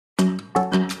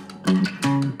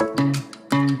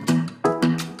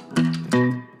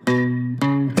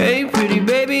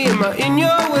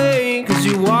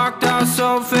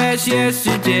just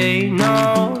yesterday.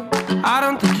 No, I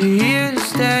don't think you're here to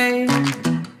stay.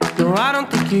 No, I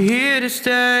don't think you're here to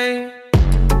stay.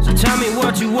 So tell me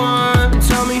what you want,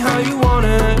 tell me how you want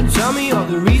it. Tell me all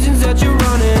the reasons that you're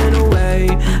running away.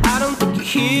 I don't think you're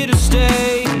here to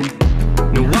stay.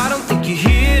 No, I don't think you're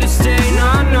here to stay.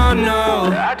 No, no,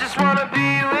 no. I just wanna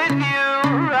be with you.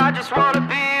 I just wanna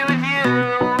be with you,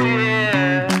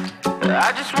 yeah.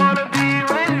 I just wanna be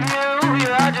with you.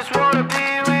 Yeah, I just wanna be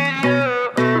with you.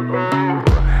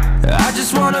 I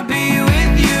just wanna be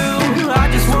with you. I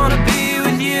just wanna be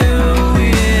with you,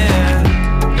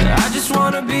 yeah. I just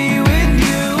wanna be with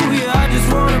you. Yeah, I just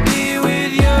wanna be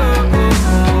with you.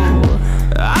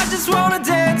 I just wanna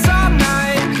dance all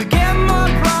night, forget my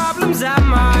problems, I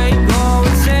might go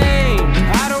insane.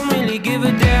 I don't really give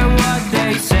a damn what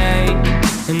they say.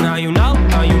 And now you know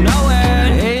it.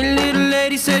 Hey, little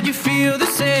lady said you feel the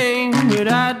same, but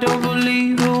I don't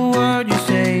believe a word you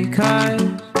say. Cause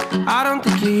I don't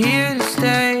think you're here to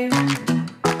stay.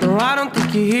 No, I don't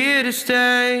think you're here to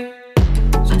stay.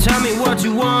 So tell me what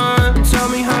you want, tell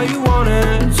me how you want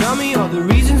it. Tell me all the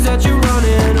reasons that you're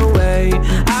running away.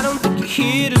 I don't think you're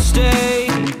here to stay.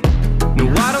 No,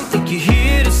 I don't think you're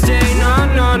here to stay. No,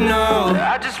 no, no.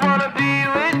 I just wanna be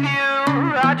with you.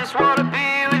 I just wanna be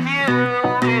with you,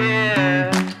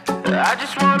 yeah. I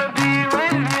just wanna be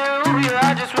with you. Yeah,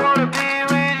 I just wanna be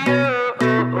with you.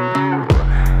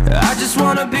 I just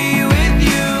wanna be with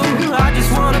you. I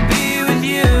just wanna be with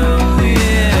you,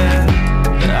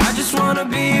 yeah. I just wanna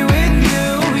be with you.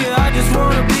 Yeah, I just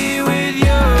wanna be with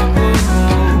you.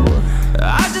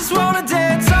 I just wanna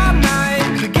dance all night,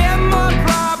 forget my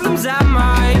problems, I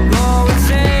might go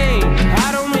insane. I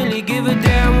don't really give a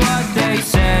damn what they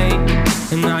say.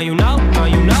 And now you know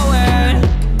it.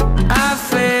 I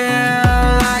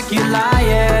feel like you're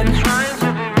lying, trying to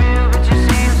be real, but you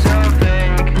seem so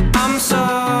fake. I'm so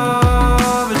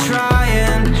over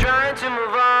trying to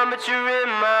move on, but you're in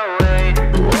my way.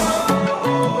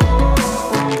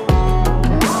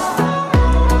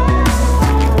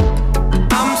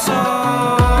 I'm so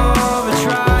over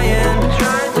trying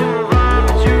to move on,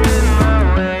 but you're in my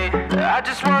way. I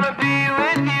just wanna be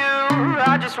with you.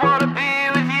 I just wanna be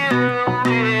with you,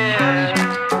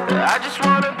 yeah. I just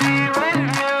wanna be with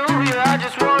you. Yeah, I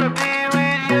just wanna be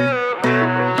with you.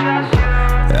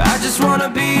 I just wanna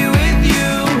be with you.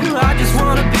 I just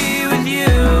wanna be with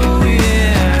you,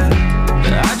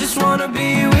 yeah. I just wanna be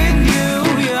with you.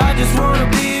 Yeah, I just wanna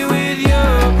be with you.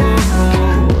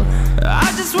 I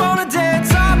just wanna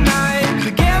dance all night,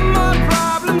 forget my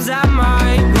problems, I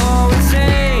might go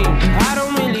insane. I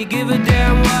don't really give a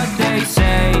damn what they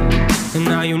say. And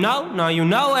now you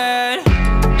know it.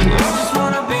 I just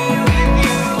wanna be with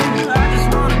you. I just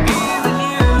wanna be with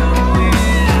you,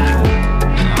 yeah.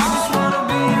 I just wanna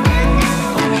be with you.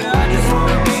 Yeah, I just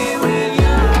wanna be with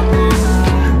you.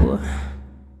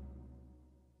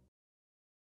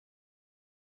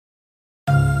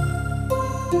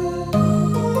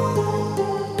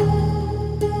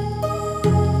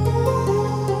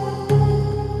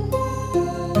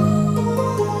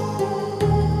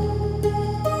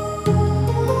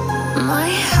 My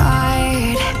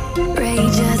heart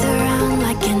rages around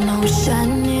like an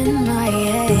ocean in my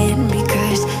head,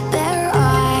 because there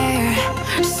are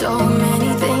so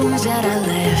many things that I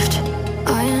left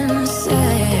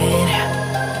unsaid.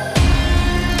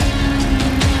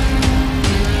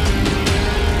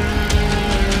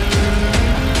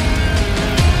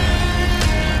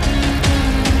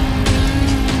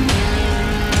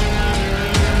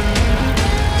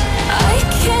 I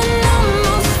can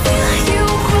almost feel you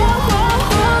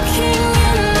walking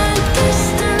in the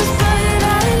distance, but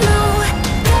I know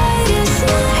that it's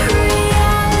not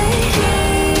reality.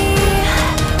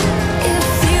 If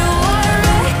you are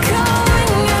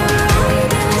echoing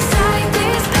around inside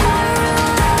these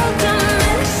parallel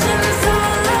dimensions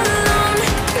all alone,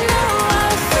 now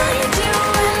I'll find you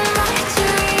in my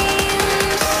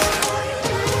dreams.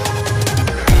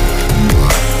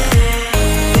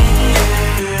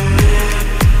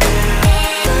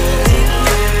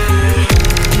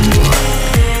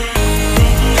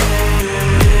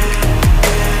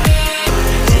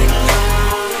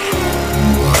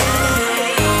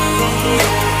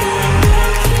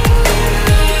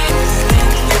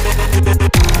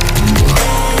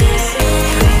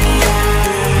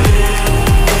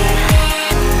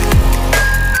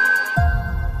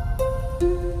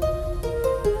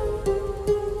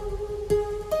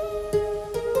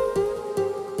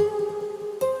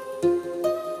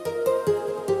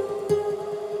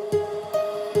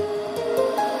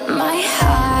 My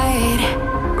heart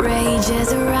rages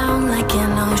around like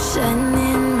an ocean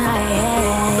in my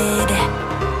head.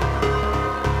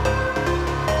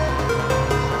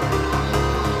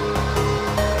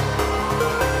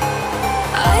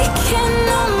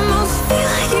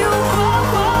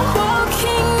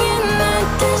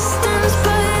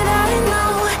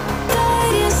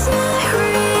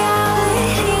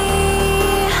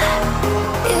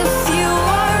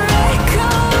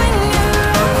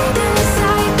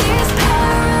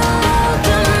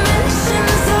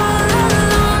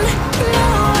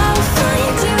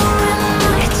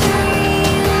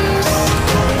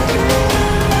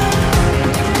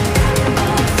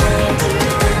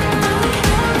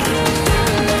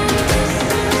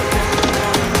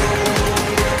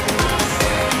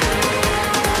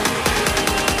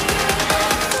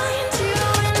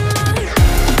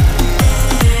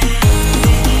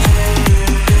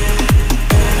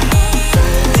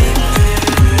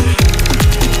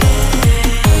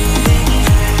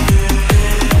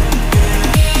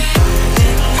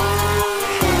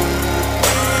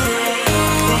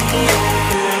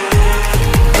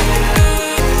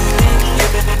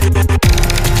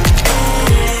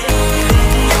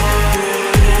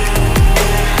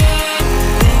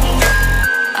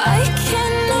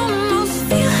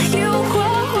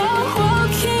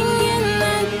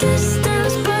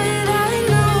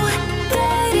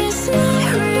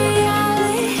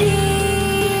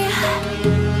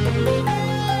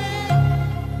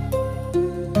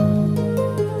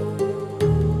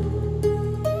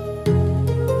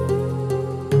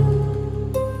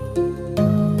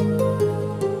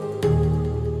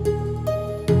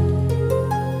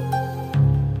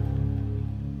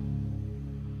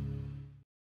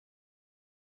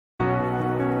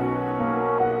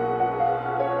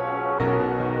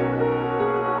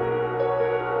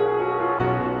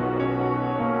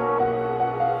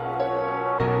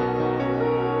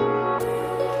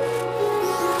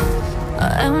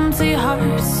 empty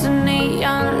hearts and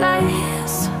neon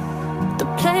lights.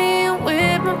 They're playing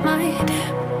with my mind.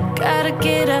 Gotta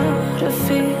get out of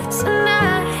here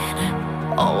tonight.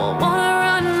 Oh, I wanna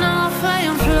run off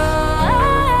and fly.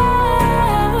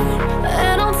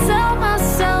 And I'll tell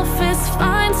myself it's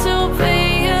fine to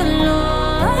be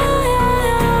alone,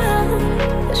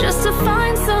 just to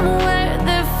find somewhere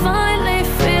that finally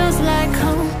feels like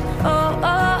home. Oh,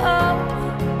 oh, oh.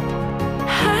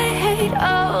 I hate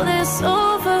all this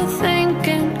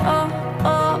overthinking. Oh,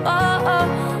 oh, oh, oh.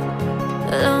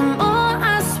 The more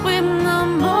I swim, the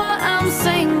more I'm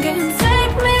sinking.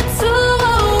 Take me to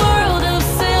a world of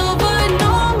silver.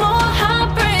 No more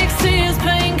heartbreaks, tears,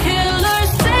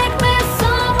 painkillers. Take me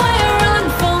somewhere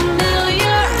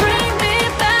unfamiliar. Bring me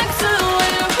back to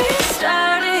where we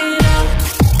started out.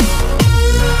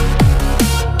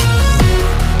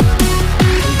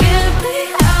 Get me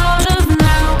out of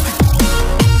now,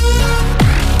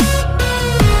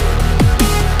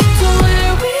 to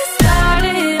where we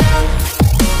started out.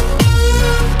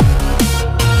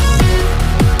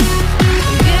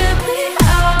 Get me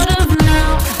out of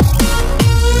now,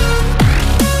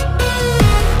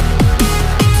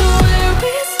 to where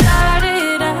we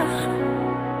started out.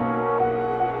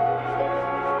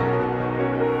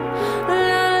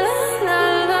 La la la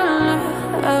la la,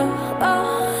 oh,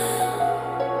 oh.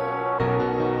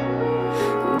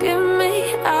 Get me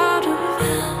out of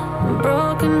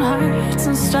broken hearts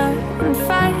and starting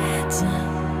fights,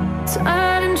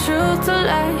 turning truth to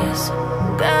lies.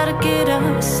 Gotta get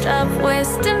up, stop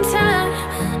wasting time.